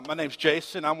My name's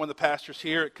Jason. I'm one of the pastors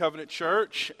here at Covenant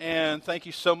Church, and thank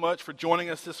you so much for joining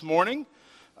us this morning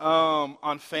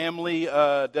on Family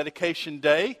Dedication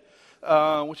Day,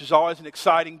 which is always an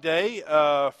exciting day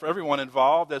for everyone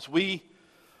involved, as we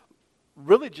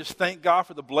really just thank God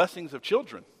for the blessings of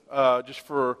children,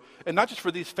 and not just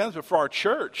for these families, but for our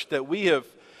church, that we have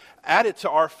added to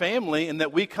our family, and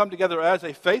that we come together as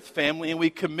a faith family, and we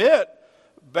commit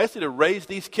basically to raise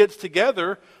these kids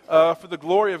together for the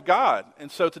glory of God.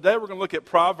 And so today we're going to look at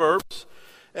Proverbs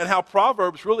and how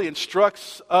Proverbs really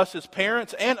instructs us as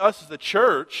parents and us as the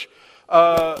church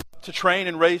to train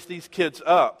and raise these kids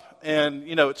up. And,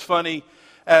 you know, it's funny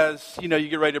as, you know, you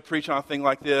get ready to preach on a thing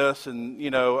like this, and,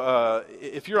 you know,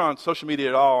 if you're on social media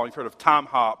at all, you've heard of Time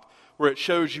Hop, where it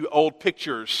shows you old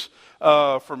pictures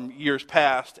from years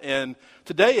past. And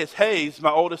today is Hayes,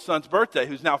 my oldest son's birthday,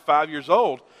 who's now 5 years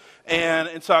old.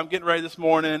 And so I'm getting ready this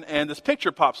morning, and this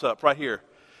picture pops up right here.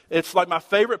 It's like my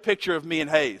favorite picture of me and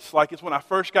Hayes. Like, it's when I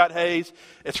first got Hayes.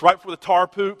 It's right before the tar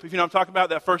poop, if you know what I'm talking about,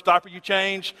 that first diaper you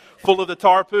change, full of the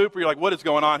tar poop, where you're like, what is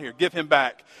going on here? Give him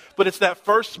back. But it's that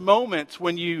first moment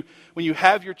when you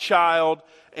have your child,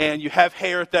 and you have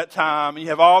hair at that time, and you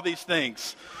have all these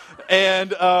things.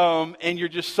 And you're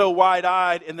just so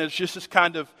wide-eyed, and there's just there's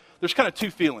kind of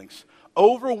two feelings.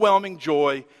 Overwhelming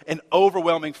joy and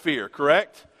overwhelming fear,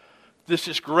 correct? This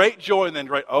is great joy, and then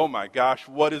great, oh my gosh,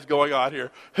 what is going on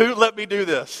here? Who let me do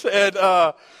this?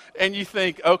 And you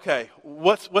think, okay,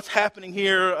 what's happening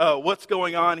here? What's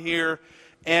going on here?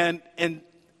 And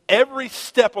every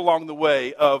step along the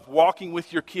way of walking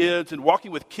with your kids and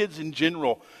walking with kids in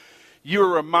general, you're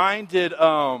reminded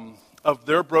of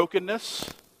their brokenness,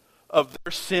 of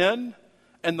their sin,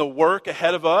 and the work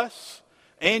ahead of us.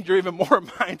 And you're even more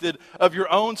reminded of your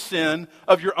own sin,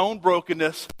 of your own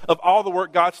brokenness, of all the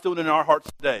work God's doing in our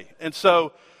hearts today. And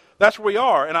so that's where we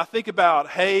are. And I think about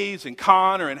Hayes and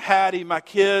Connor and Hattie, my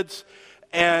kids,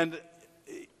 and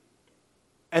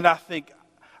I think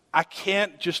I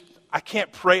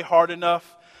can't pray hard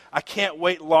enough. I can't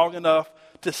wait long enough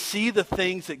to see the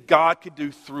things that God could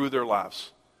do through their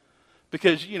lives.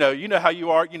 Because, you know how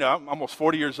you are, I'm almost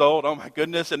 40 years old, oh my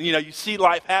goodness, and, you see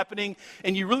life happening,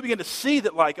 and you really begin to see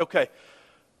that, like, okay,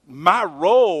 my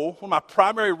role, one of my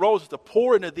primary roles is to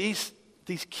pour into these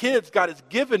kids God has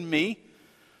given me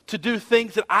to do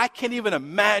things that I can't even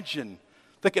imagine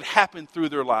that could happen through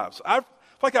their lives. I feel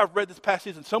like I've read this past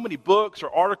season so many books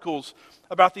or articles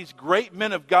about these great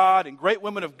men of God and great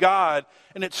women of God,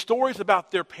 and it's stories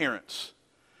about their parents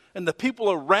and the people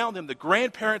around them, the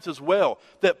grandparents as well,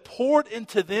 that poured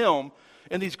into them.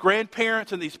 And these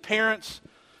grandparents and these parents,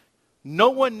 no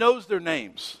one knows their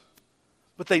names,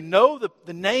 but they know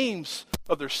the names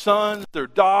of their sons, their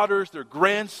daughters, their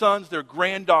grandsons, their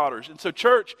granddaughters. And so,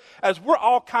 church, as we're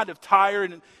all kind of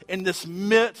tired in this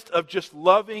midst of just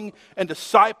loving and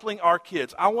discipling our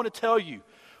kids, I want to tell you,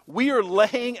 we are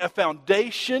laying a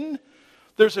foundation.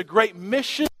 There's a great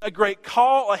mission, a great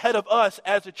call ahead of us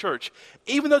as a church.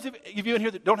 Even those of you in here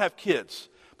that don't have kids,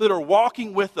 that are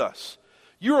walking with us,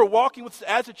 you are walking with us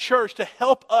as a church to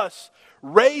help us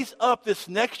raise up this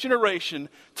next generation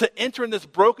to enter in this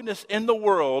brokenness in the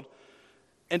world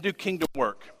and do kingdom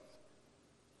work.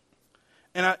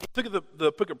 And I look at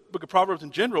the book of Proverbs in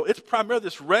general, it's primarily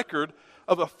this record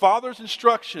of a father's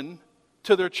instruction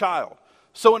to their child.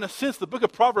 So in a sense, the book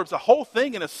of Proverbs, the whole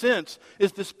thing in a sense,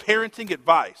 is this parenting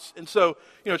advice. And so,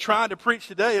 trying to preach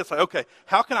today, it's like, okay,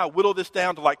 how can I whittle this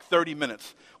down to like 30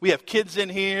 minutes? We have kids in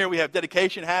here, we have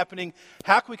dedication happening.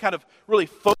 How can we kind of really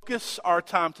focus our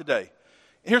time today?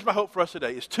 And here's my hope for us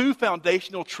today, is two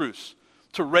foundational truths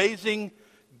to raising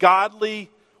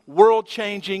godly,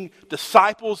 world-changing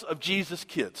disciples of Jesus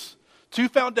kids. Two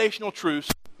foundational truths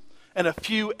and a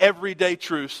few everyday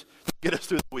truths to get us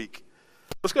through the week.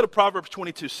 Let's go to Proverbs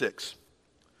 22:6.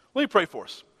 Let me pray for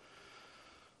us.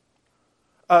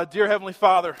 Dear Heavenly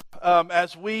Father,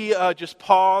 as we just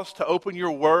pause to open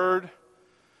your word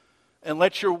and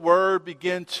let your word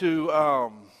begin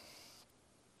to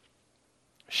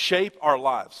shape our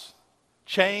lives,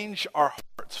 change our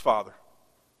hearts, Father.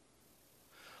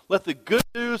 Let the good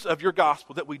news of your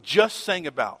gospel that we just sang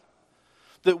about,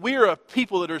 that we are a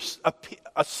people that are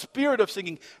a spirit of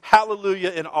singing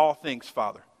hallelujah in all things,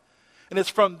 Father. And it's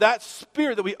from that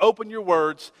spirit that we open your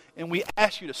words and we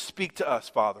ask you to speak to us,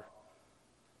 Father.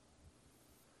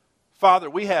 Father,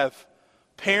 we have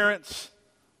parents,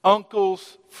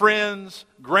 uncles, friends,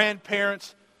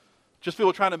 grandparents, just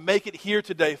people trying to make it here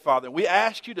today, Father. We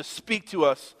ask you to speak to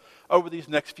us over these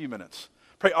next few minutes.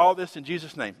 Pray all this in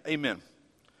Jesus' name. Amen.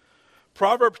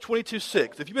 Proverbs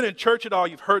 22:6. If you've been in church at all,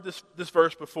 you've heard this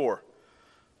verse before.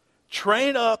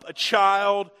 Train up a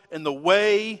child in the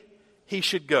way he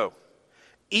should go.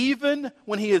 Even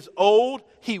when he is old,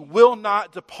 he will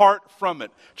not depart from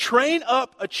it. Train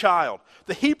up a child.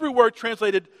 The Hebrew word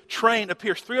translated train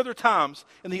appears 3 other times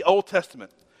in the Old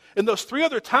Testament. In those 3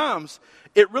 other times,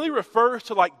 it really refers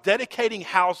to like dedicating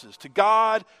houses to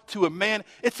God, to a man.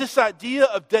 It's this idea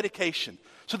of dedication.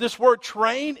 So this word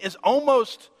train is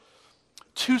almost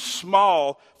too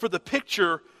small for the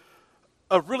picture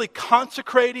of really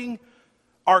consecrating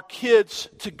our kids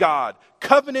to God,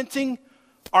 covenanting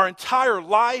our entire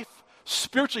life,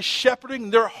 spiritually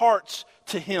shepherding their hearts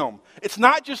to Him. It's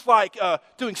not just like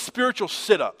doing spiritual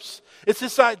sit-ups. It's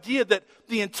this idea that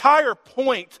the entire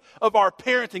point of our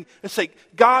parenting is say,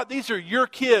 God, these are your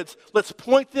kids. Let's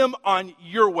point them on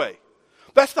your way.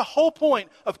 That's the whole point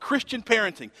of Christian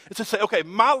parenting. It's to say, okay,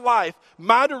 my life,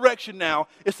 my direction now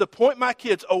is to point my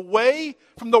kids away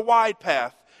from the wide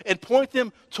path and point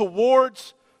them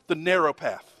towards the narrow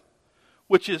path,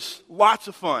 which is lots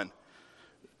of fun.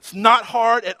 It's not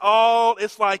hard at all.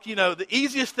 It's like, the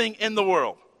easiest thing in the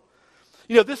world.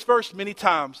 This verse many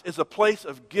times is a place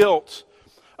of guilt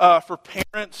for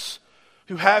parents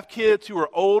who have kids who are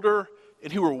older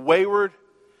and who are wayward,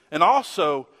 and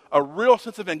also a real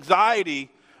sense of anxiety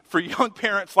for young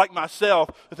parents like myself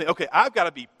who think, okay, I've got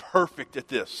to be perfect at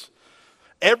this.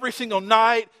 Every single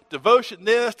night, devotion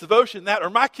this, devotion that, or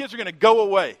my kids are going to go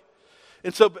away.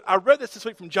 And so I read this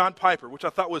week from John Piper, which I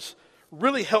thought was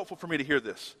really helpful for me to hear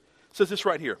this. It says this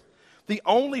right here. The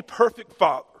only perfect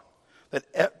father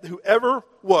that who ever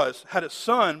was had a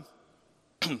son,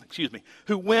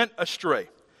 who went astray.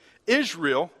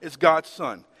 Israel is God's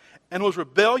son and was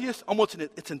rebellious almost in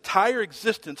its entire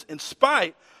existence in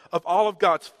spite of all of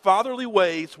God's fatherly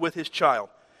ways with his child.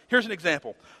 Here's an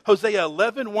example. Hosea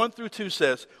 11, 1 through 2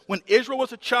 says, when Israel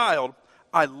was a child,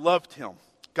 I loved him.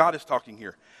 God is talking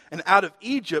here. And out of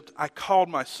Egypt, I called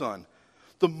my son.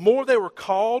 The more they were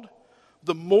called,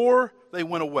 the more they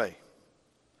went away.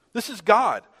 This is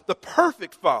God, the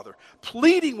perfect father,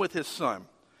 pleading with his son.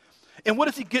 And what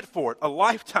does he get for it? A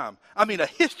lifetime. A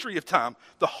history of time.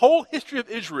 The whole history of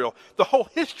Israel, the whole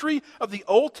history of the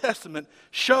Old Testament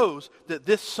shows that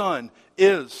this son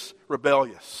is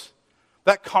rebellious.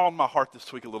 That calmed my heart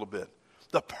this week a little bit.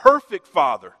 The perfect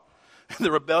father and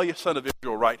the rebellious son of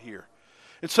Israel right here.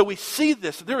 And so we see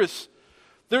this. There's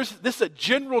this a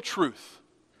general truth,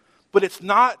 but it's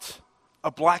not a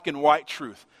black and white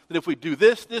truth. That if we do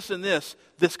this, this, and this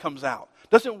comes out.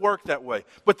 Doesn't work that way.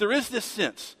 But there is this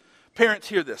sense. Parents,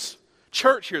 hear this.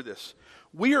 Church, hear this.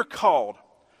 We are called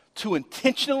to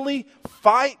intentionally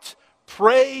fight,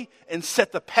 pray, and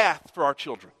set the path for our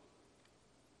children.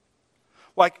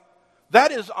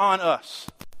 That is on us.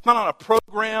 It's not on a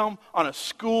program, on a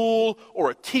school, or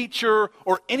a teacher,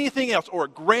 or anything else, or a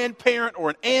grandparent, or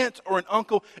an aunt, or an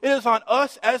uncle. It is on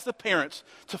us as the parents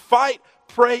to fight,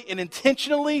 pray, and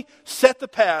intentionally set the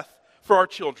path for our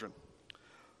children.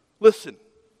 Listen.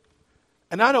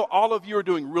 And I know all of you are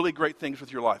doing really great things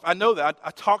with your life. I know that.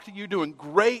 I talk to you doing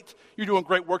great. You're doing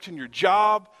great work in your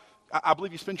job. I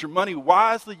believe you spend your money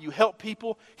wisely. You help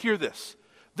people. Hear this.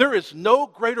 There is no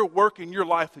greater work in your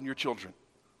life than your children.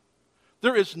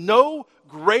 There is no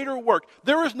greater work.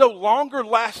 There is no longer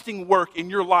lasting work in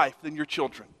your life than your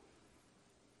children.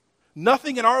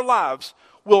 Nothing in our lives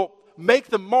will make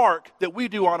the mark that we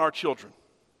do on our children.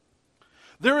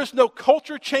 There is no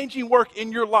culture-changing work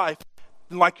in your life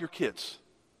like your kids.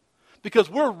 Because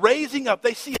we're raising up,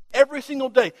 they see it every single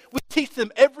day. We teach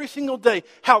them every single day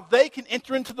how they can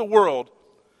enter into the world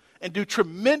and do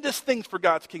tremendous things for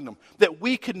God's kingdom that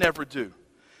we could never do.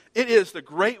 It is the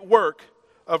great work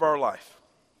of our life.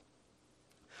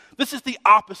 This is the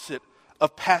opposite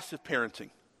of passive parenting.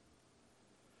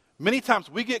 Many times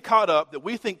we get caught up that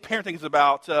we think parenting is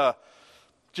about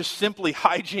just simply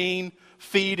hygiene,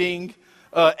 feeding,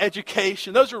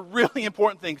 education. Those are really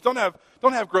important things. Don't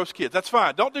have gross kids. That's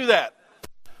fine. Don't do that.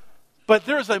 But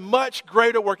there's a much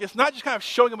greater work. It's not just kind of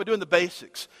showing them and doing the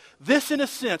basics. This, in a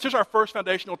sense, here's our first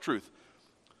foundational truth.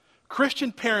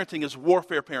 Christian parenting is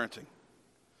warfare parenting.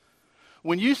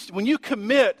 When you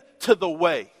commit to the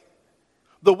way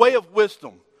of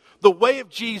wisdom, the way of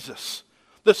Jesus,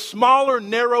 the smaller,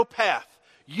 narrow path,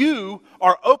 you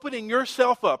are opening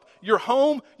yourself up, your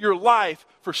home, your life,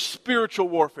 for spiritual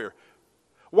warfare.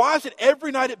 Why is it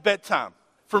every night at bedtime,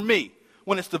 for me,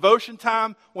 when it's devotion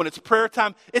time, when it's prayer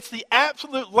time, it's the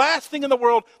absolute last thing in the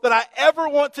world that I ever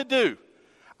want to do.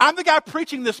 I'm the guy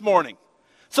preaching this morning.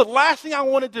 It's the last thing I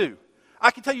want to do. I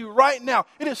can tell you right now,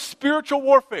 it is spiritual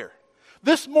warfare.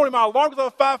 This morning, my alarm goes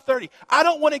off at 5:30. I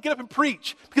don't want to get up and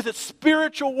preach because it's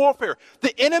spiritual warfare.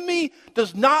 The enemy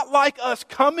does not like us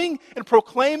coming and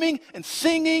proclaiming and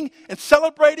singing and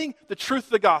celebrating the truth of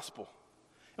the gospel.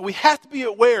 And we have to be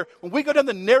aware when we go down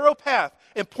the narrow path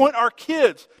and point our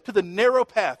kids to the narrow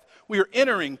path, we are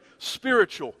entering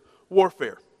spiritual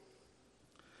warfare.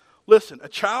 Listen, a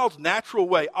child's natural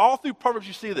way, all through Proverbs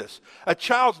you see this, a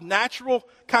child's natural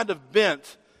kind of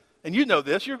bent, and you know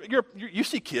this, you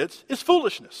see kids, is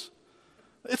foolishness.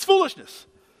 It's foolishness.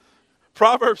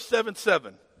 Proverbs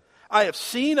 7:7. I have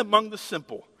seen among the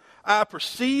simple, I have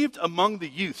perceived among the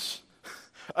youths,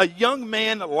 a young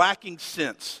man lacking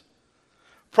sense.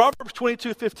 Proverbs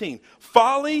 22:15.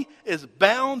 Folly is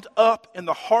bound up in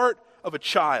the heart of a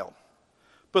child,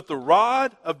 but the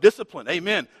rod of discipline,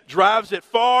 amen, drives it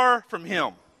far from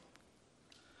him.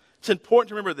 It's important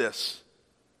to remember this.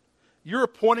 You're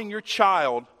pointing your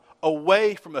child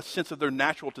away from a sense of their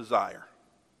natural desire.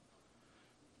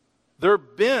 Their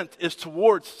bent is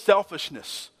towards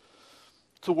selfishness,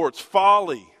 towards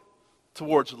folly,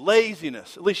 towards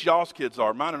laziness. At least y'all's kids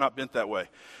are. Mine are not bent that way.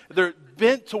 They're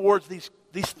bent towards these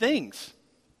things.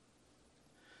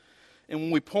 And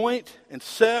when we point and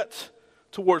set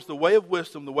towards the way of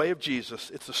wisdom, the way of Jesus,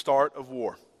 it's the start of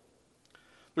war.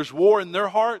 There's war in their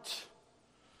hearts.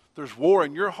 There's war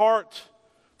in your heart.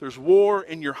 There's war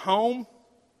in your home.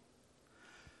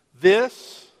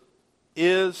 This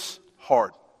is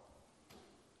hard.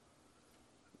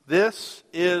 This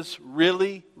is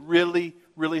really, really,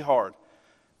 really hard.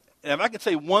 And if I can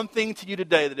say one thing to you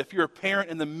today, that if you're a parent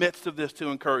in the midst of this to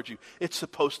encourage you, it's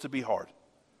supposed to be hard.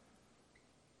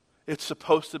 It's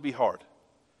supposed to be hard.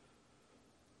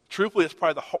 Truthfully, it's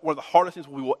probably one of the hardest things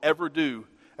we will ever do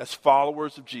as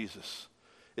followers of Jesus,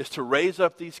 is to raise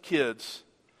up these kids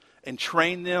and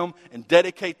train them and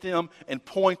dedicate them and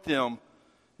point them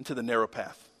into the narrow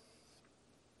path.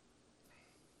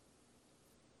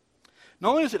 Not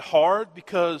only is it hard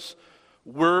because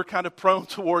we're kind of prone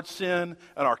towards sin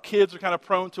and our kids are kind of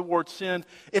prone towards sin,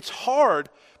 it's hard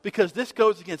because this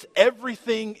goes against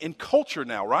everything in culture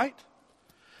now, right?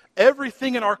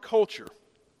 Everything in our culture.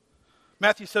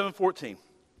 Matthew 7:14.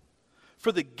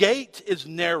 For the gate is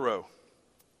narrow,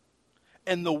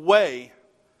 and the way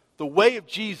of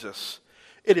Jesus,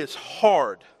 it is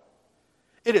hard.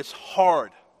 It is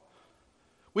hard.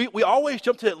 We always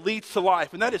jump to it leads to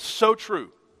life, and that is so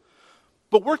true.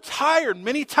 But we're tired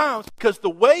many times because the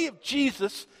way of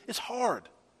Jesus is hard.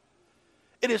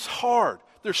 It is hard.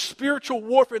 There's spiritual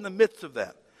warfare in the midst of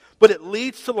that. But it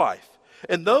leads to life.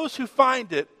 And those who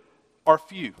find it are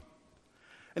few.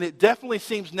 And it definitely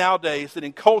seems nowadays that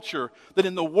in culture, that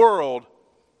in the world,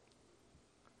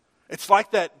 it's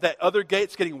like that other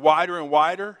gate's getting wider and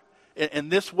wider.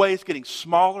 And this way is getting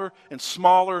smaller and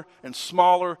smaller and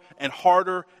smaller and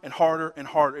harder and harder and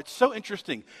harder. It's so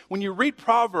interesting. When you read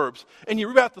Proverbs and you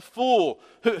read about the fool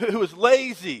who is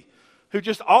lazy, who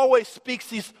just always speaks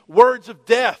these words of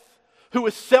death, who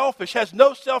is selfish, has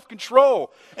no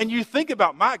self-control. And you think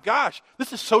about, my gosh,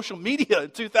 this is social media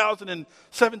in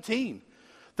 2017.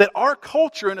 That our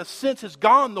culture, in a sense, has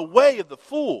gone the way of the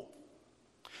fool.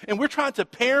 And we're trying to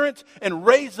parent and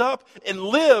raise up and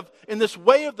live in this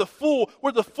way of the fool,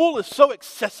 where the fool is so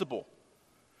accessible.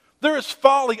 There is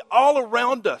folly all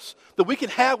around us that we can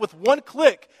have with one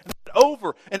click, and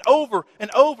over and over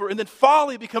and over, and then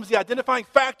folly becomes the identifying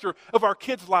factor of our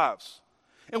kids' lives.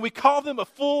 And we call them a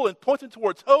fool and point them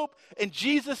towards hope and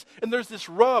Jesus, and there's this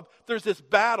rub, there's this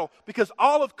battle, because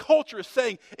all of culture is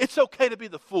saying it's okay to be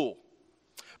the fool.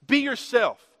 Be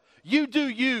yourself. You do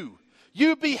you.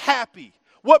 You be happy.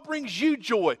 What brings you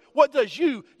joy? What does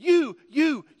you?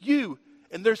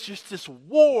 And there's just this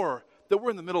war that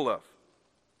we're in the middle of.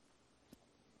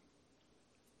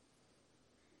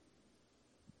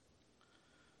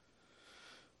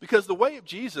 Because the way of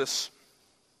Jesus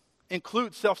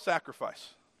includes self-sacrifice.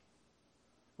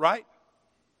 Right?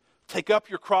 Take up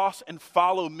your cross and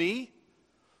follow me.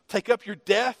 Take up your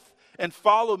death and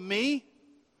follow me.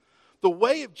 The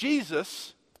way of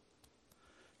Jesus,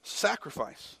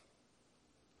 sacrifice.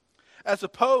 As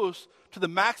opposed to the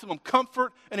maximum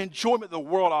comfort and enjoyment the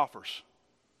world offers.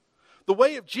 The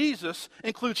way of Jesus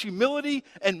includes humility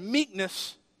and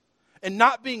meekness and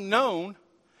not being known,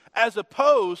 as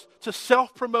opposed to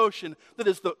self-promotion that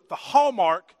is the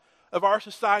hallmark of our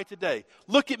society today.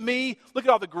 Look at me. Look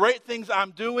at all the great things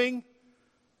I'm doing.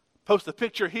 Post a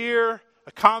picture here,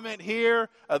 a comment here,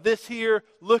 this here.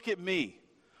 Look at me.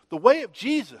 The way of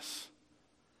Jesus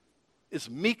is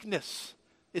meekness,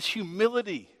 is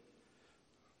humility.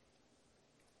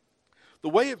 The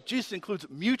way of Jesus includes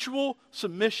mutual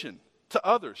submission to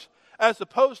others, as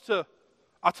opposed to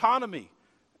autonomy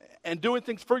and doing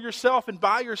things for yourself and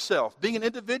by yourself, being an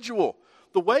individual.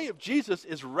 The way of Jesus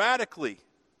is radically,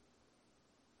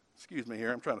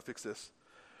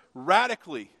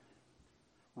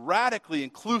 radically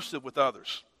inclusive with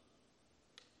others.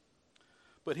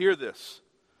 But hear this.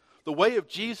 The way of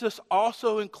Jesus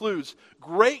also includes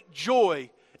great joy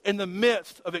in the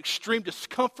midst of extreme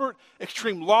discomfort,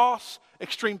 extreme loss,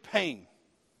 extreme pain.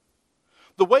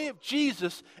 The way of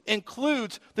Jesus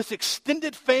includes this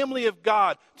extended family of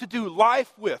God to do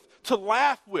life with, to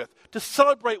laugh with, to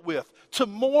celebrate with, to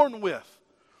mourn with.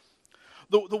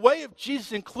 The way of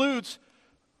Jesus includes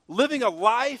living a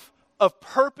life of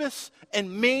purpose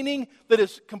and meaning that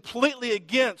is completely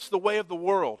against the way of the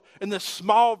world and this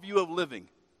small view of living.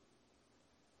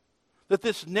 That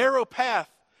this narrow path,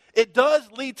 it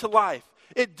does lead to life.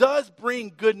 It does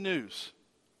bring good news.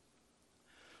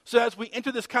 So as we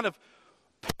enter this kind of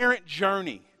parent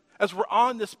journey, as we're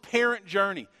on this parent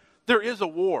journey, there is a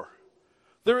war.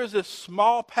 There is this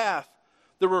small path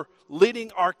that we're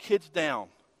leading our kids down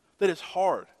that is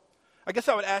hard. I guess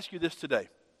I would ask you this today.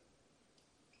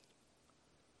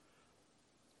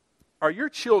 Are your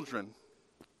children,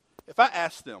 if I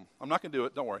ask them, I'm not going to do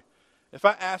it, don't worry. If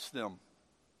I ask them,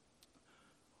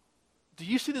 do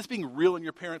you see this being real in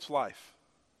your parents' life?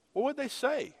 What would they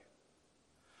say?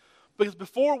 Because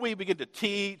before we begin to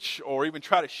teach or even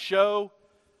try to show,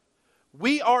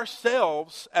 we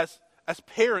ourselves as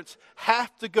parents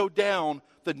have to go down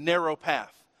the narrow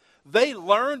path. They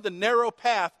learn the narrow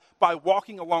path by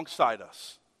walking alongside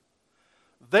us.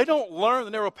 They don't learn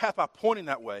the narrow path by pointing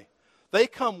that way. They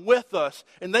come with us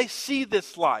and they see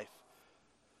this life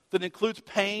that includes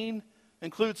pain,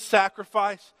 includes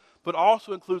sacrifice, but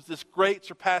also includes this great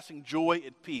surpassing joy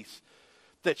and peace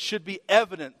that should be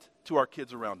evident to our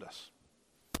kids around us.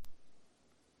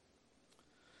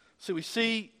 So we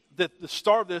see that the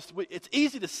start of this, it's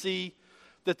easy to see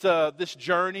that this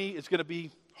journey is going to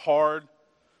be hard.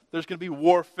 There's going to be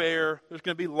warfare. There's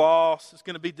going to be loss. It's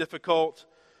going to be difficult.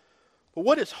 But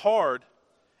what is hard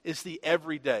is the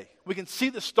everyday. We can see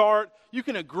the start. You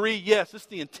can agree, yes, this is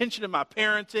the intention of my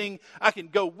parenting. I can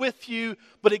go with you,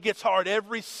 but it gets hard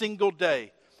every single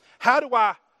day. How do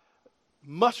I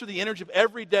muster the energy of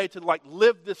every day to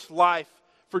live this life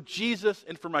for Jesus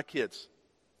and for my kids?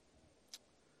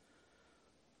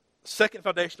 Second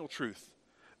foundational truth.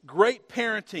 Great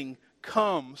parenting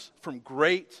comes from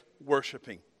great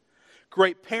worshiping.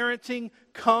 Great parenting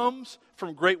comes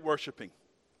from great worshiping.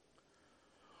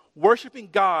 Worshiping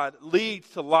God leads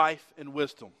to life and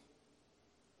wisdom.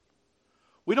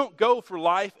 We don't go for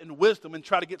life and wisdom and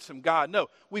try to get some God. No,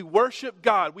 we worship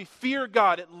God. We fear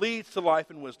God. It leads to life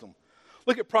and wisdom.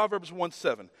 Look at Proverbs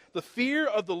 1:7. The fear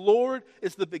of the Lord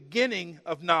is the beginning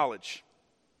of knowledge.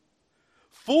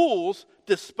 Fools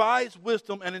despise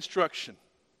wisdom and instruction.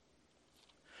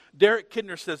 Derek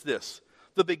Kidner says this: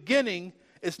 the beginning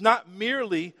is not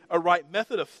merely a right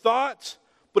method of thought,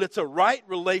 but it's a right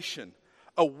relation,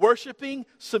 a worshiping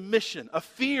submission, a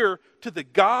fear to the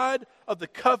God of the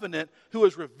covenant who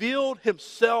has revealed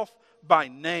himself by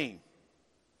name.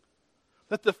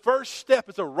 That the first step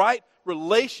is a right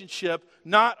relationship,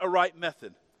 not a right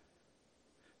method.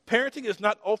 Parenting is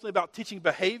not ultimately about teaching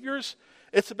behaviors.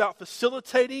 It's about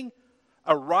facilitating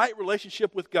a right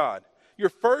relationship with God. Your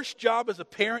first job as a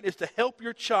parent is to help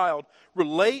your child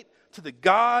relate to the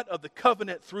God of the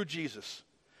covenant through Jesus.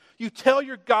 You tell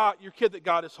your kid that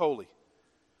God is holy.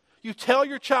 You tell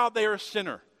your child they are a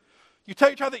sinner. You tell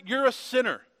your child that you're a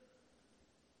sinner.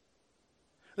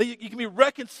 That you can be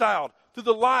reconciled through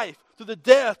the life, through the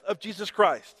death of Jesus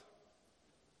Christ.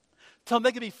 Tell them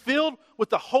they can be filled with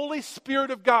the Holy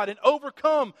Spirit of God and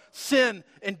overcome sin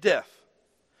and death.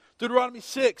 Deuteronomy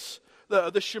 6,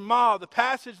 the Shema, the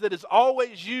passage that is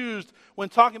always used when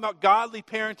talking about godly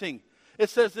parenting. It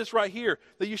says this right here,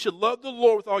 that you should love the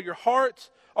Lord with all your heart,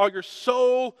 all your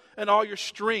soul, and all your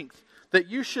strength. That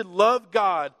you should love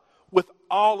God with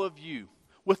all of you,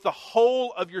 with the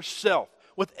whole of yourself,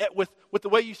 with the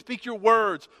way you speak your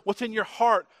words, what's in your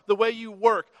heart, the way you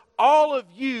work. All of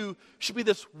you should be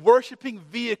this worshiping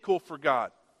vehicle for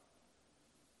God.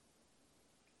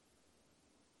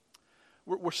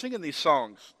 We're singing these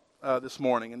songs this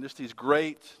morning, and just these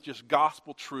great, just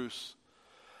gospel truths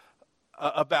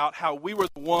about how we were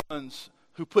the ones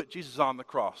who put Jesus on the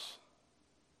cross.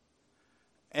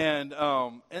 And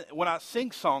when I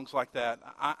sing songs like that,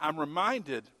 I'm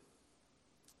reminded,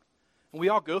 and we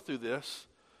all go through this,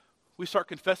 we start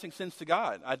confessing sins to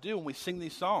God. I do when we sing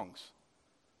these songs.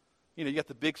 You know, you got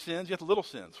the big sins, you got the little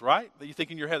sins, right? That you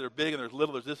think in your head they're big and there's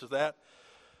little, there's this, there's that.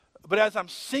 But as I'm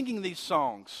singing these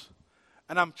songs,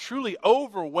 and I'm truly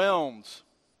overwhelmed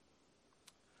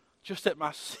just at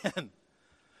my sin,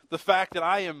 the fact that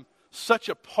I am such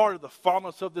a part of the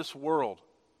fallenness of this world.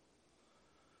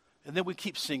 And then we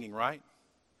keep singing, right?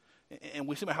 And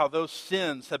we see how those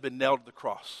sins have been nailed to the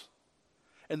cross.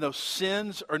 and those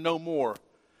sins are no more.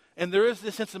 And there is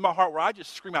this sense in my heart where I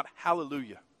just scream out,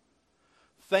 hallelujah.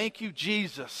 Thank you,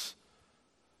 Jesus,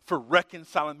 for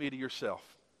reconciling me to yourself.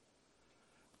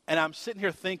 And I'm sitting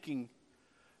here thinking,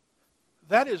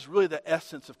 that is really the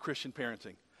essence of Christian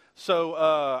parenting.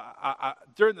 So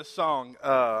during the song,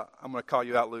 I'm going to call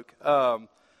you out, Luke.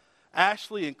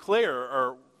 Ashley and Claire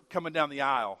are coming down the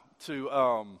aisle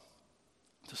to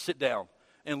sit down.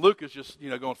 And Luke is just,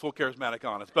 going full charismatic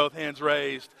on us, both hands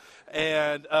raised.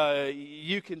 And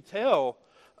you can tell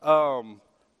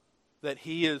that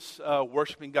he is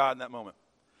worshiping God in that moment.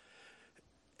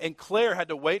 And Claire had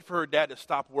to wait for her dad to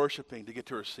stop worshiping to get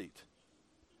to her seat.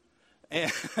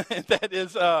 And that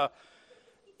is,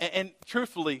 and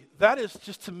truthfully, that is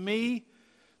just, to me,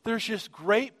 there's just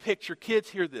great picture. Kids,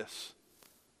 hear this.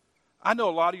 I know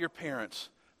a lot of your parents,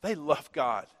 they love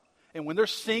God. And when they're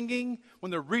singing,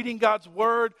 when they're reading God's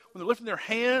word, when they're lifting their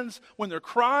hands, when they're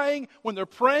crying, when they're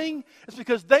praying, it's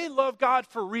because they love God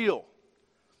for real.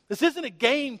 This isn't a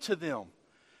game to them.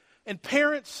 And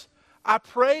parents, I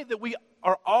pray that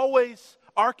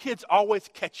our kids always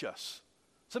catch us.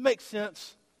 Does it make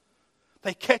sense?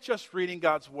 They catch us reading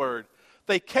God's word.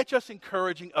 They catch us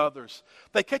encouraging others.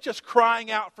 They catch us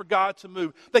crying out for God to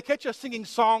move. They catch us singing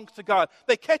songs to God.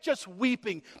 They catch us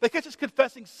weeping. They catch us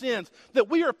confessing sins. That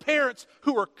we are parents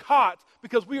who are caught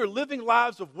because we are living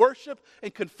lives of worship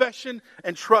and confession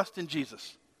and trust in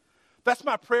Jesus. That's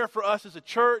my prayer for us as a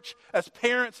church, as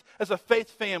parents, as a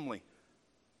faith family.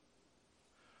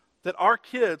 That our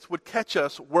kids would catch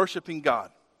us worshiping God.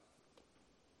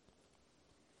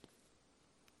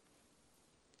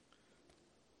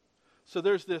 So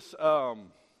there's these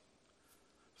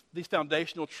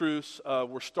foundational truths.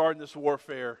 We're starting this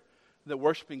warfare that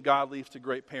worshiping God leads to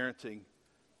great parenting,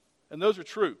 and those are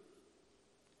true.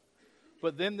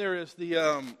 But then there's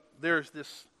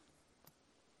this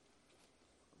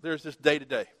day to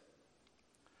day.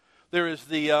 There is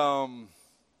the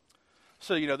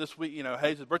this week,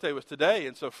 Hayes' birthday was today,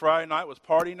 and so Friday night was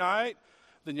party night.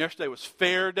 Then yesterday was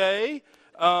fair day.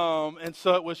 And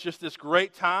so it was just this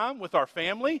great time with our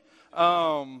family.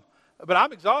 But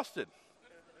I'm exhausted.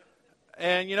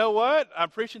 And you know what?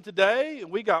 I'm preaching today, and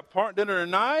we got parent dinner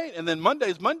tonight, and then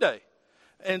Monday's Monday.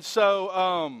 And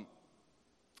so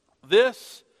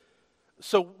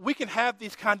so we can have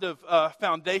these kind of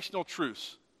foundational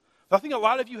truths. I think a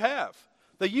lot of you have.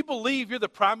 That you believe you're the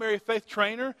primary faith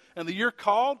trainer, and that you're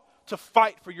called to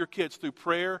fight for your kids through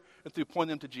prayer and through pointing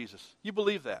them to Jesus. You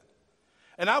believe that.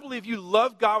 And I believe you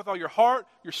love God with all your heart,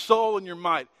 your soul, and your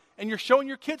might. And you're showing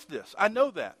your kids this. I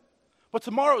know that. But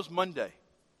tomorrow's Monday.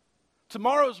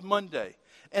 Tomorrow's Monday.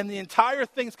 And the entire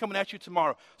thing's coming at you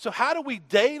tomorrow. So how do we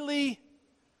daily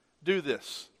do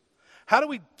this? How do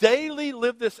we daily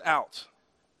live this out?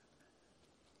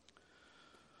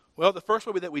 Well, the first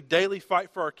way that we daily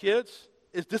fight for our kids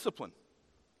is discipline.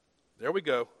 There we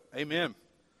go. Amen.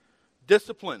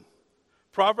 Discipline.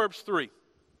 Proverbs 3.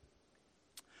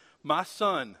 My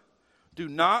son, do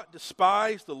not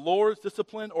despise the Lord's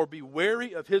discipline or be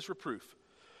wary of his reproof.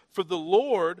 For the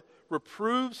Lord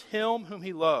reproves him whom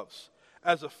he loves,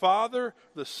 as a father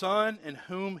the son in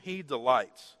whom he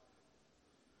delights.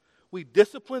 We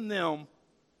discipline them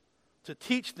to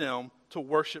teach them to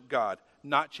worship God,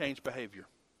 not change behavior.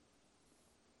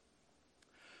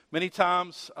 Many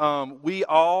times we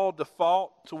all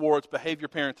default towards behavior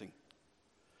parenting.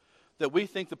 That we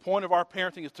think the point of our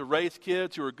parenting is to raise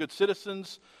kids who are good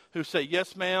citizens, who say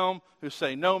yes ma'am, who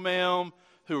say no ma'am,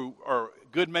 who are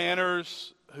good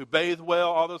manners, who bathe well,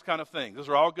 all those kind of things. Those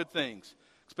are all good things,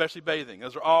 especially bathing.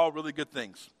 Those are all really good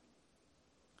things.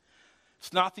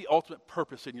 It's not the ultimate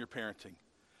purpose in your parenting.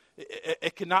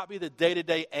 It cannot be the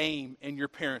day-to-day aim in your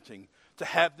parenting to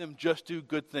have them just do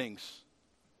good things.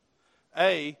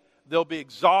 They'll be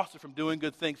exhausted from doing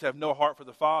good things, have no heart for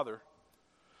the Father.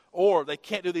 Or they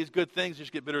can't do these good things,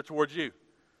 just get bitter towards you.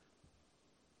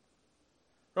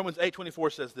 Romans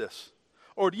 8:24 says this.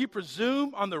 Or do you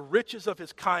presume on the riches of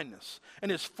his kindness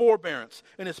and his forbearance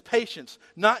and his patience,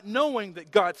 not knowing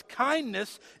that God's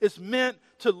kindness is meant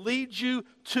to lead you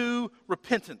to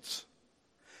repentance?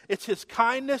 It's his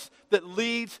kindness that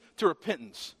leads to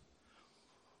repentance.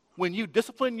 When you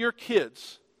discipline your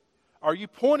kids, are you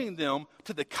pointing them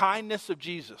to the kindness of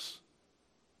Jesus?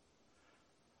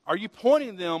 Are you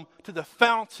pointing them to the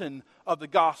fountain of the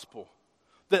gospel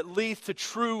that leads to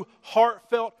true,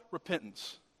 heartfelt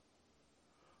repentance?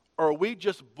 Or are we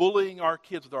just bullying our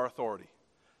kids with our authority?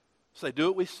 Say, do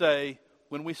what we say,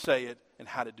 when we say it, and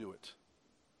how to do it.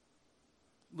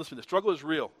 Listen, the struggle is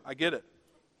real. I get it.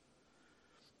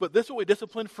 But this is what we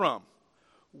discipline from.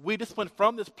 We discipline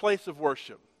from this place of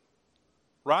worship.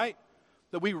 Right?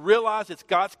 that we realize it's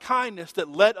God's kindness that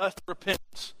led us to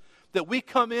repentance. That we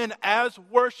come in as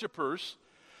worshipers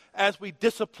as we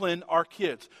discipline our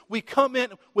kids. We come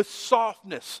in with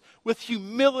softness, with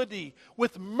humility,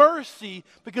 with mercy,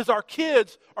 because our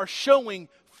kids are showing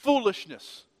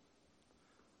foolishness.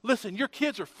 Listen, your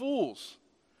kids are fools.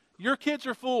 Your kids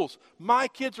are fools. My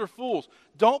kids are fools.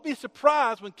 Don't be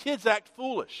surprised when kids act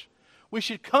foolish. We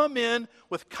should come in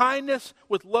with kindness,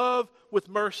 with love, with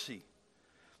mercy.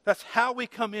 That's how we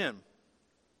come in.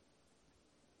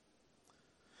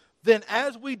 Then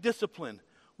as we discipline,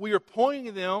 we are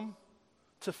pointing them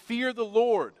to fear the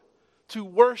Lord, to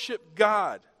worship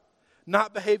God,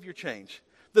 not behavior change.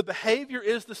 The behavior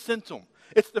is the symptom.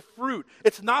 It's the fruit.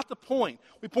 It's not the point.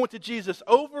 We point to Jesus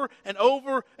over and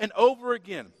over and over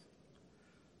again.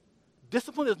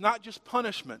 Discipline is not just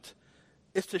punishment.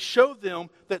 It's to show them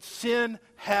that sin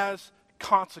has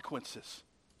consequences.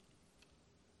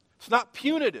 It's not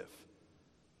punitive,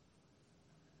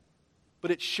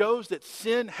 but it shows that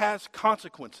sin has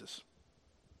consequences.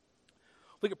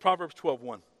 Look at Proverbs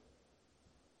 12:1.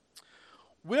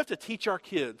 We have to teach our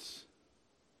kids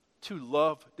to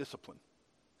love discipline.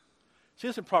 See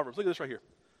this in Proverbs. Look at this right here.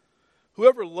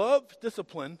 Whoever loves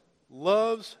discipline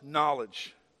loves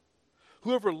knowledge.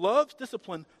 Whoever loves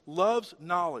discipline loves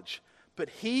knowledge. But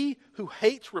he who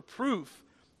hates reproof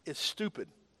is stupid.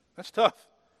 That's tough.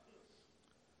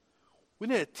 We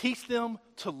need to teach them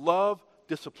to love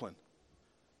discipline,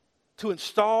 to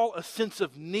install a sense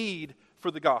of need for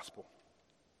the gospel.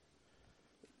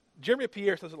 Jeremy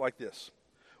Pierre says it like this: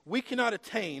 we cannot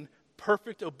attain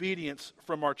perfect obedience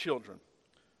from our children,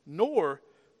 nor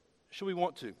should we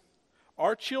want to.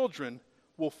 Our children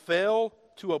will fail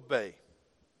to obey.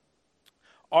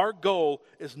 Our goal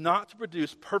is not to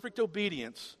produce perfect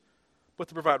obedience, but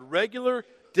to provide regular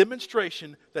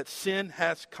demonstration that sin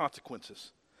has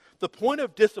consequences. The point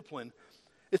of discipline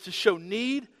is to show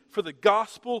need for the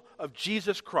gospel of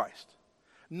Jesus Christ,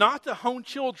 not to hone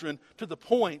children to the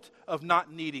point of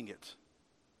not needing it.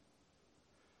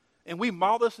 And we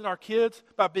model this in our kids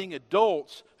by being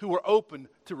adults who are open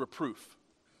to reproof.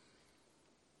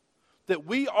 That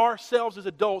we ourselves as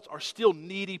adults are still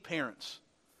needy parents.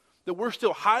 That we're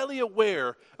still highly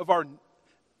aware of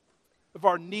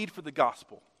our need for the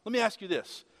gospel. Let me ask you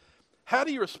this. How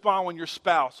do you respond when your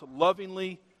spouse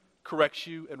lovingly corrects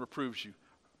you and reproves you?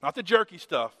 Not the jerky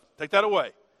stuff. Take that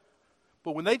away.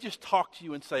 But when they just talk to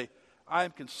you and say, I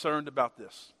am concerned about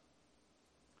this.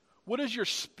 What is your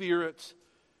spirit,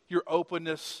 your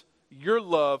openness, your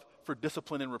love for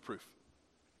discipline and reproof?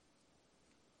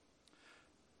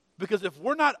 Because if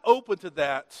we're not open to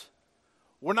that,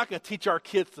 we're not going to teach our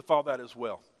kids to follow that as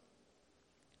well.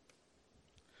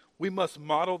 We must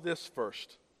model this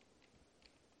first.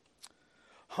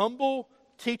 Humble,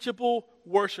 teachable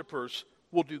worshipers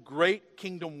will do great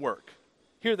kingdom work.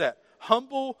 Hear that.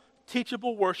 Humble,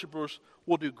 teachable worshipers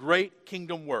will do great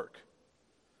kingdom work.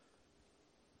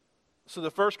 So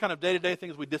the first kind of day-to-day thing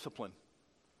is we discipline.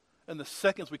 And the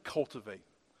second is we cultivate.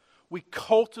 We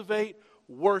cultivate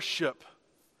worship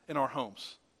in our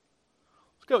homes.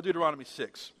 Let's go to Deuteronomy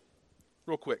 6,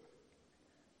 real quick.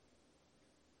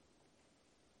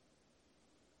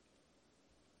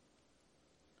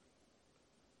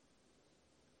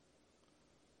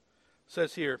 It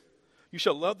says here, you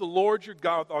shall love the Lord your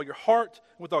God with all your heart,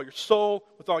 with all your soul,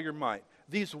 with all your might.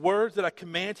 These words that I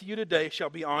command to you today shall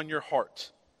be on your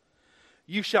heart.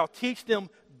 You shall teach them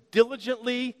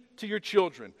diligently to your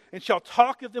children, and shall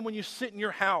talk of them when you sit in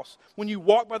your house, when you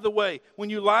walk by the way, when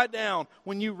you lie down,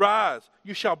 when you rise.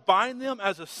 You shall bind them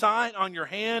as a sign on your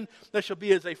hand, that shall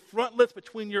be as a frontlet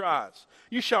between your eyes.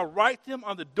 You shall write them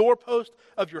on the doorpost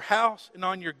of your house and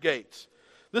on your gates.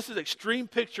 This is an extreme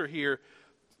picture here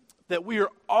that we are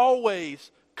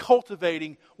always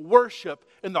cultivating worship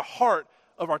in the heart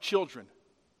of our children.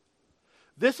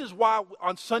 This is why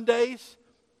on Sundays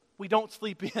we don't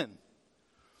sleep in.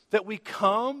 That we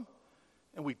come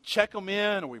and we check them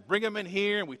in and we bring them in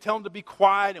here and we tell them to be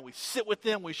quiet and we sit with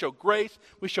them, we show grace,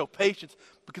 we show patience,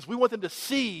 because we want them to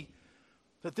see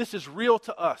that this is real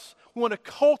to us. We want to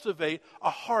cultivate a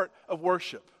heart of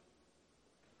worship.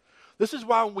 This is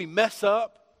why when we mess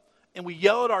up and we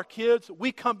yell at our kids,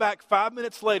 we come back 5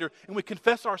 minutes later and we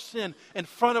confess our sin in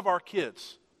front of our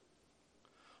kids,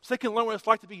 so they can learn what it's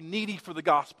like to be needy for the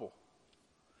gospel.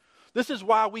 This is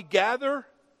why we gather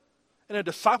in a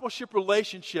discipleship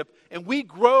relationship and we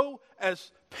grow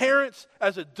as parents,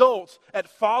 as adults, at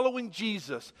following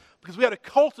Jesus, because we have to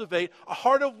cultivate a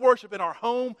heart of worship in our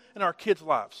home and our kids'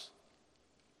 lives.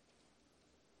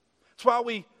 That's why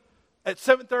we, at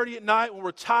 7:30 at night, when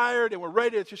we're tired and we're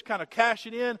ready to just kind of cash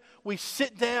it in, we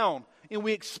sit down and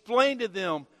we explain to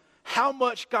them how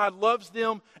much God loves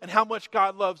them and how much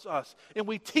God loves us. And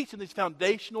we teach them these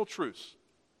foundational truths.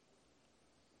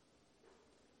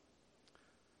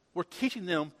 We're teaching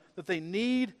them that they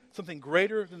need something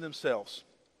greater than themselves.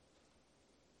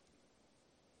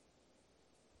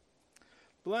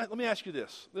 But let me ask you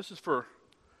this. This is for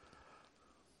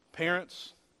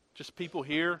parents, just people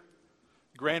here,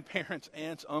 grandparents,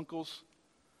 aunts, uncles.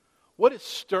 What is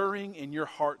stirring in your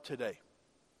heart today?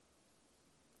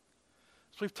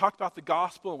 So we've talked about the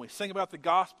gospel, and we sing about the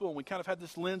gospel, and we kind of had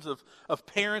this lens of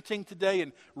parenting today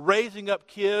and raising up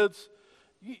kids.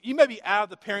 You may be out of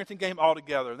the parenting game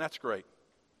altogether, and that's great.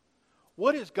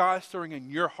 What is God stirring in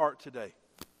your heart today?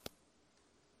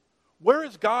 Where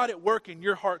is God at work in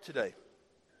your heart today?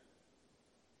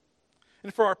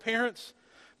 And for our parents,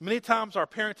 many times our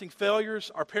parenting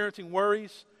failures, our parenting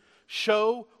worries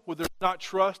show where there's not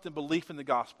trust and belief in the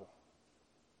gospel.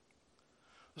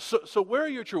 So where are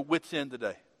you at your wits' end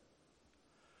today?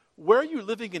 Where are you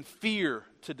living in fear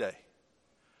today?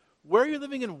 Where are you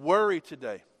living in worry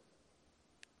today?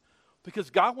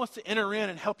 Because God wants to enter in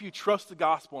and help you trust the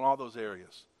gospel in all those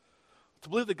areas. To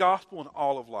believe the gospel in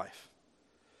all of life.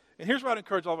 And here's what I'd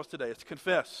encourage all of us today, is to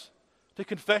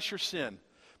confess your sin.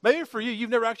 Maybe for you, you've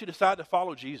never actually decided to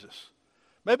follow Jesus.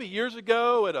 Maybe years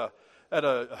ago at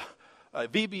a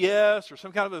VBS or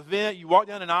some kind of event, you walked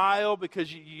down an aisle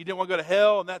because you didn't want to go to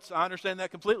hell, and I understand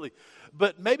that completely.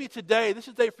 But maybe today, this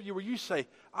is the day for you where you say,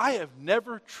 I have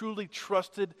never truly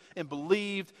trusted and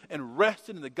believed and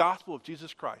rested in the gospel of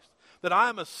Jesus Christ. That I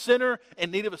am a sinner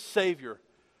in need of a Savior.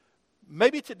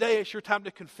 Maybe today is your time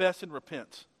to confess and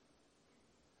repent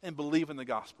and believe in the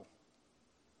gospel.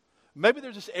 Maybe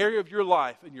there's this area of your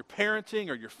life, in your parenting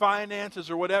or your finances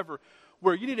or whatever,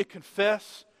 where you need to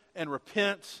confess and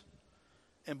repent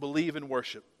and believe and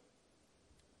worship.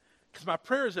 Because my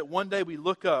prayer is that one day we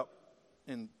look up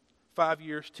in 5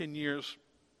 years, 10 years,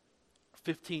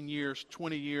 15 years,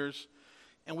 20 years,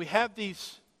 and we have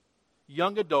these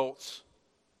young adults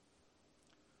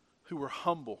who are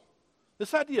humble.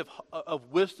 This idea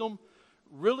of wisdom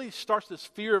really starts this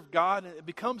fear of God, and it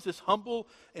becomes this humble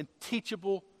and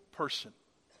teachable person.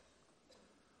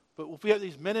 But if we have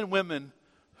these men and women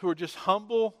who are just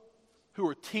humble, who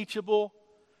are teachable,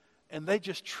 and they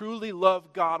just truly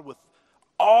love God with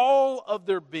all of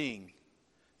their being,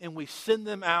 and we send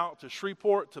them out to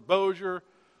Shreveport, to Bossier,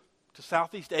 to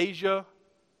Southeast Asia,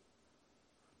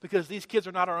 because these kids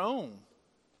are not our own.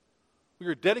 We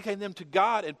are dedicating them to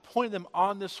God and pointing them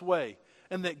on this way,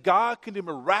 and that God can do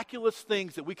miraculous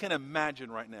things that we can't imagine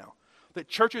right now. That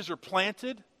churches are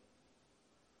planted,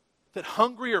 that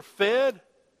hungry are fed,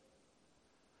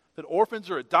 that orphans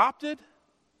are adopted,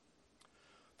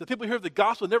 that people hear the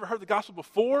gospel never heard the gospel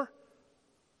before.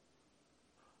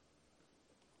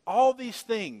 All these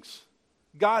things,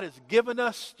 God has given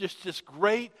us just this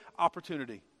great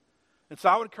opportunity. And so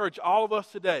I would encourage all of us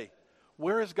today,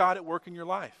 where is God at work in your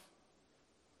life?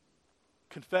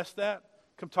 Confess that.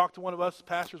 Come talk to one of us.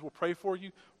 Pastors will pray for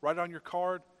you. Write it on your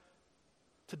card.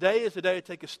 Today is the day to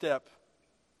take a step.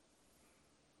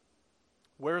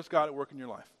 Where is God at work in your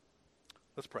life?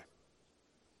 Let's pray.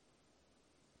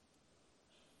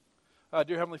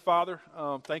 Dear Heavenly Father,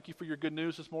 thank you for your good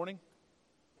news this morning.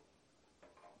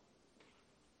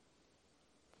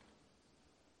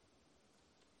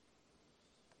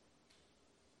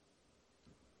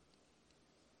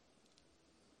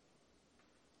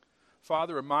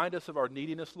 Father, remind us of our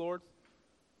neediness, Lord.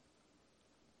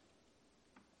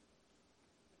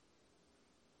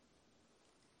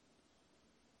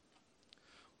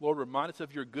 Lord, remind us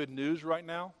of your good news right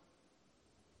now.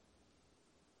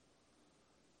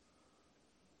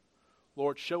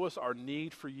 Lord, show us our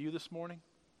need for you this morning.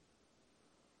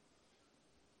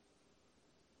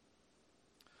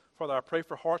 Father, I pray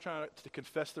for hearts to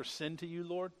confess their sin to you,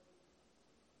 Lord.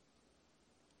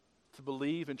 To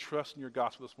believe and trust in your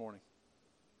gospel this morning.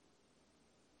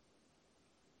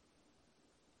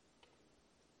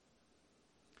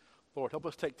 Lord, help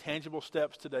us take tangible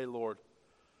steps today, Lord,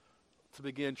 to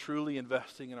begin truly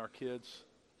investing in our kids.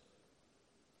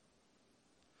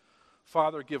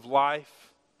 Father, give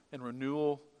life and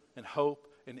renewal and hope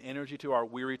and energy to our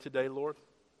weary today, Lord.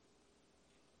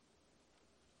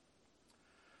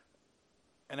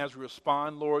 And as we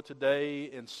respond, Lord, today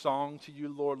in song to you,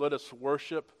 Lord, let us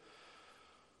worship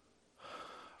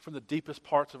from the deepest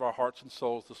parts of our hearts and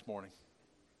souls this morning.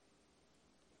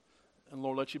 And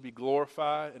Lord, let you be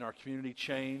glorified and our community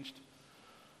changed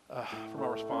from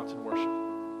our response in worship.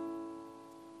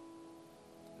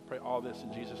 I pray all this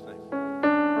in Jesus' name.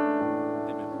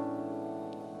 Amen.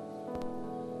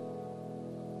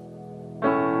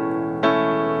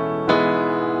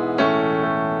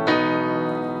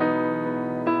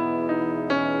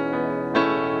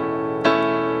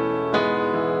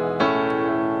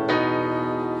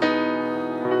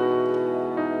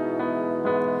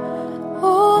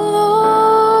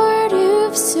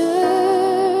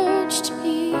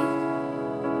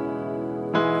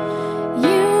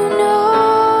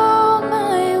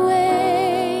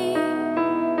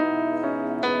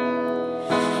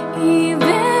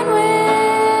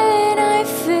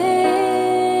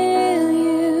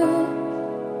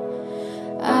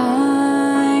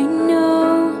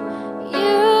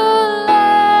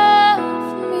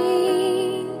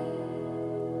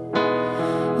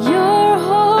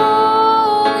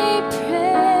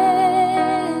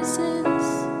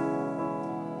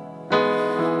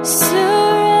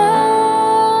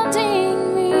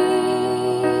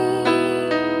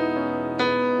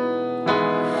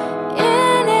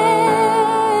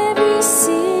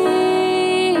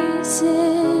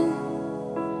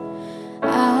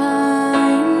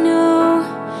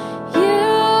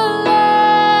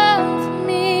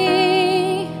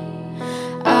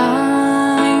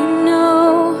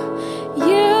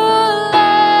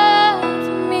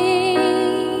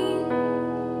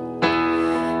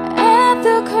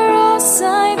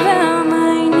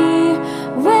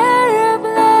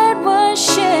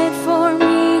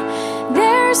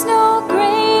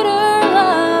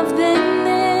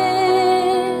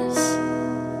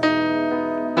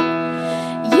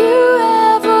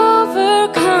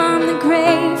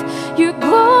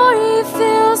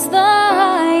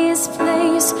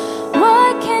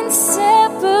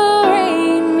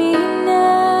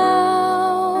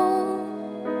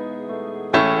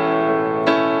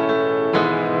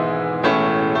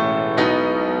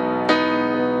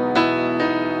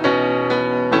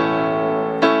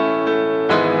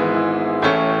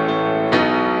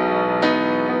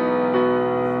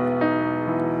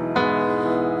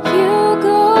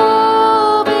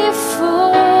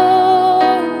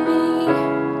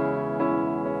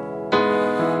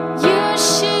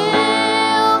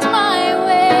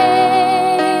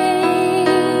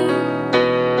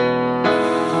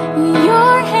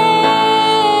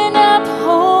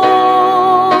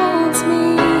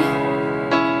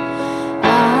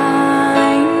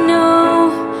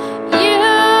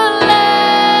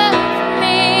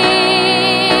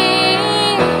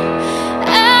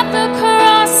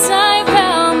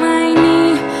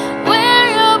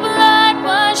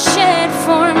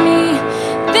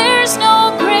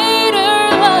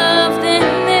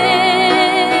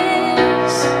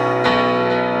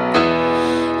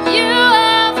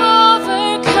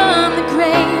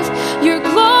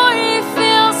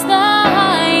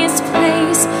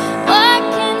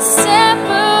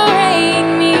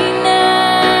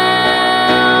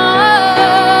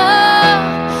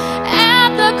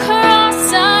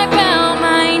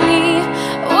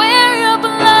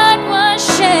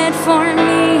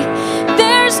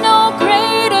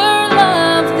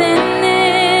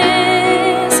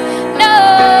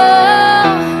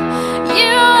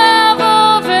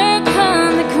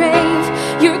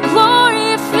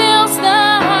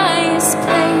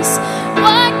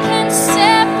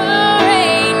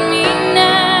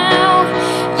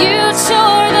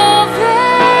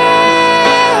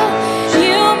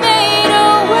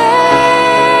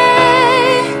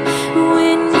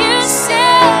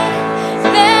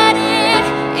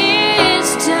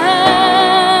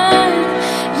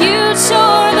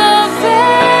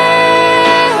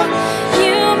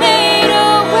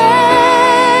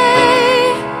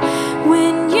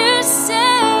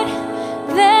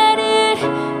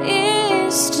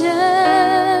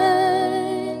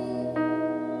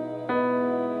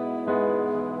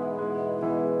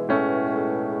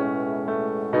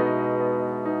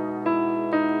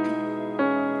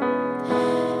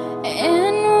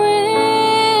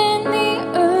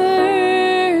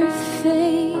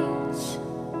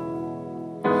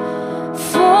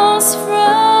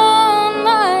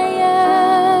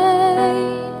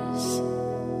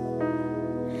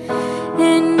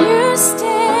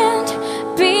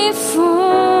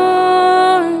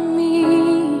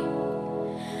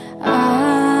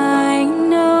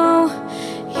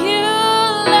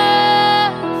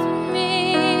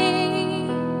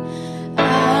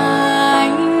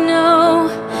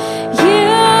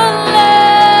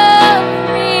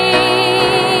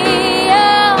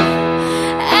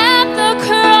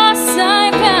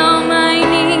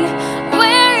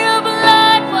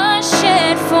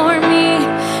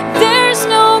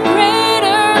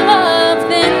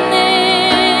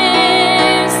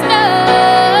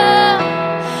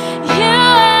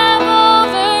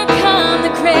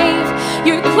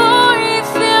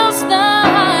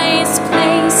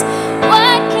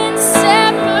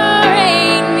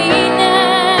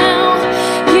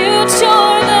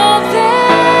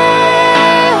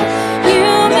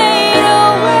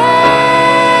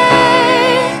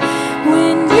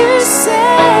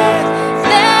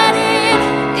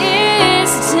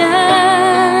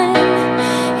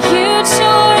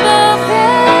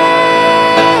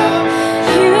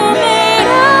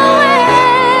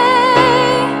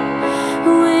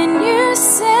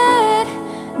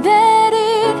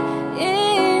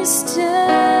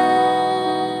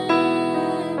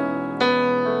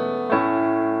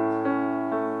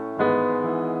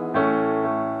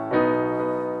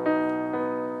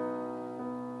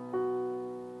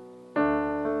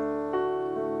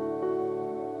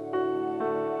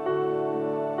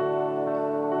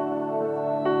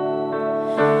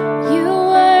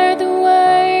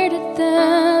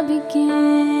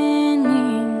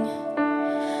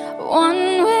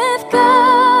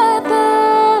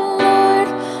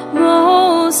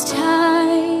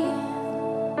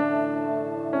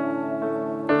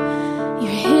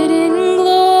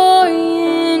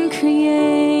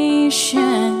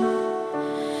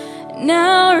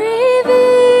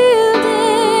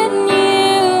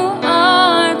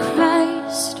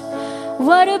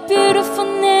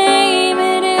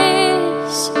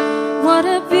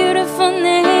 What a beautiful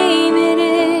name it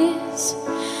is,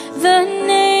 the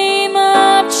name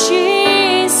of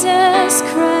Jesus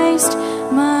Christ,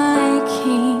 my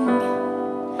King.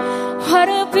 What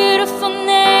a beautiful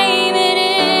name it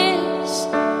is,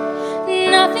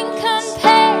 nothing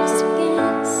compares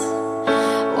against.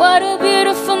 What a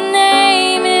beautiful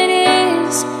name it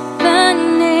is, the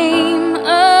name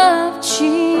of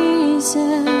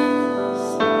Jesus.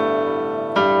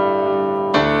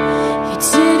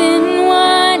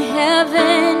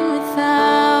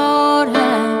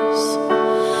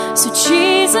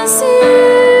 Jesus,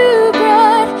 you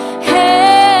brought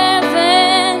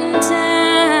heaven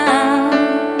down.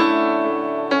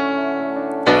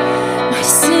 My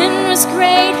sin was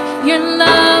great, your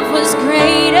love was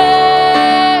greater.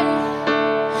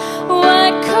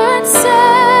 What could separate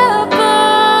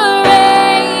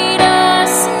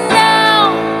us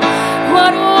now?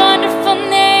 What a wonderful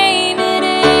name it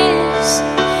is.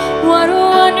 What a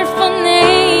wonderful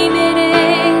name it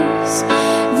is.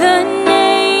 The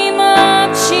name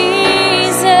of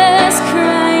Jesus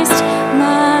Christ,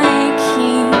 my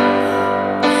King.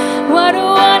 What a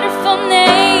wonderful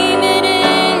name it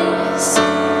is.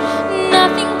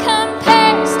 Nothing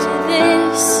compares to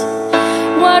this.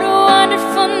 What a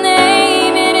wonderful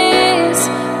name it is.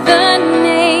 The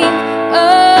name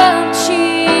of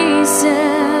Jesus.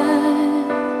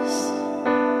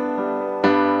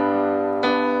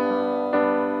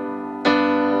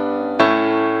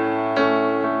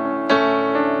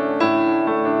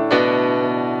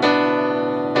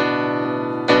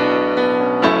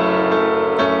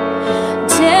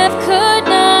 Death could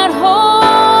not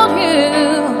hold you,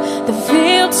 the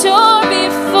veil tore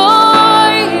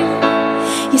before you.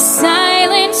 You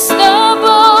silenced the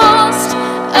boast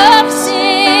of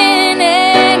sin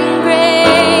and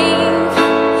grave.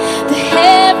 The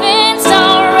heavens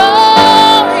are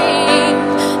roaring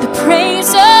the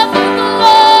praise of the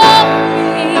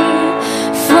glory,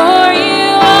 for you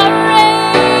are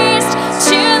raised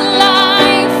to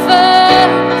life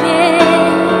again.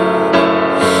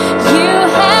 You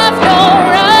have no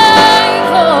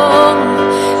rival,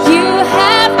 you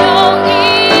have no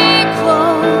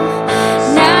equal,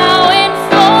 now and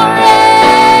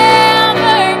forever,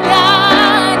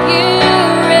 God, you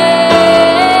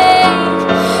reign.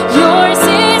 Yours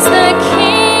is the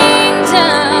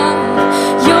kingdom,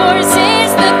 yours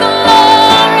is the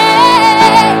glory,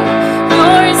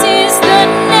 yours is the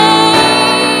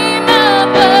name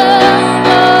above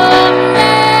all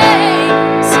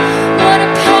names. What a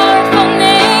powerful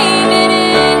name it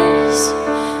is.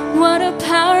 What a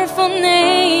powerful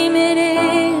name it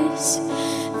is.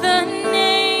 The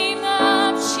name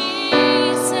of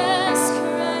Jesus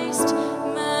Christ,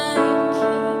 my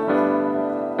King.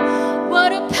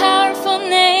 What a powerful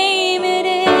name it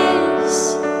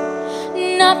is.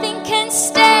 Nothing can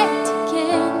stand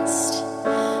against.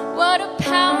 What a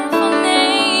powerful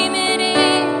name it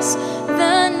is.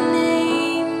 The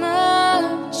name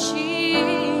of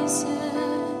Jesus.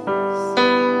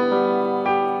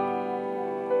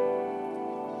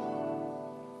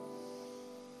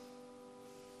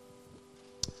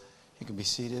 You can be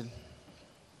seated.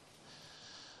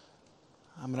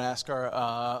 I'm going to ask our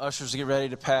ushers to get ready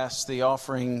to pass the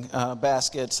offering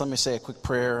baskets. Let me say a quick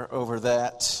prayer over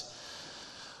that.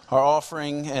 Our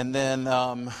offering, and then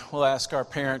we'll ask our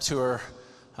parents who are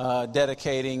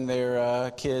dedicating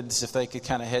their kids if they could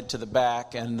kind of head to the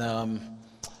back, and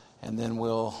then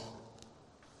we'll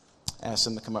ask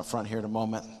them to come up front here in a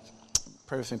moment.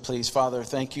 Pray with me, please. Father,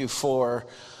 thank you for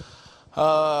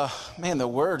the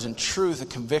words and truth and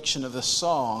conviction of this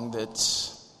song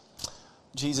that,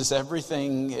 Jesus,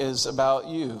 everything is about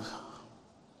you.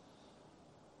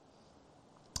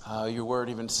 Your word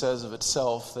even says of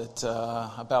itself that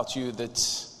about you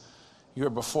that you are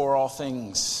before all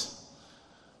things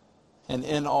and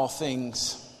in all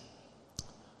things.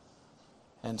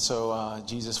 And so,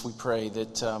 Jesus, we pray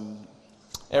that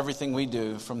everything we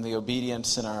do, from the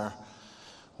obedience in our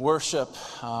worship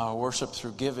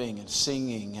through giving and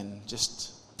singing and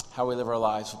just how we live our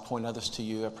lives, will point others to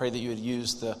you. I pray that you would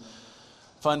use the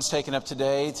funds taken up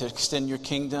today to extend your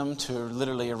kingdom to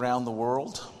literally around the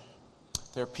world.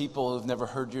 There are people who've never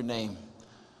heard your name.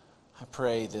 I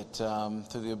pray that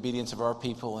through the obedience of our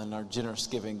people and our generous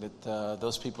giving, that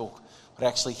those people would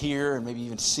actually hear and maybe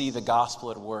even see the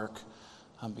gospel at work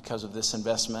because of this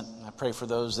investment. I pray for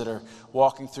those that are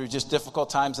walking through just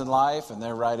difficult times in life and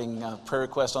they're writing prayer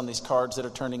requests on these cards that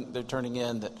they're turning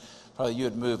in, that probably you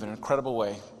would move in an incredible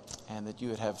way and that you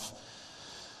would have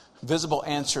visible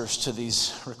answers to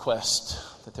these requests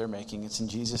that they're making. It's in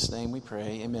Jesus' name we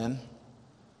pray. Amen.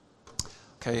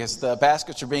 Okay, as the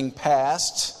baskets are being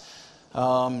passed,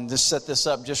 Just set this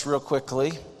up just real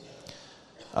quickly.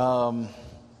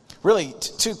 Really,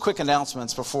 two quick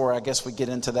announcements before I guess we get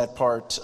into that part.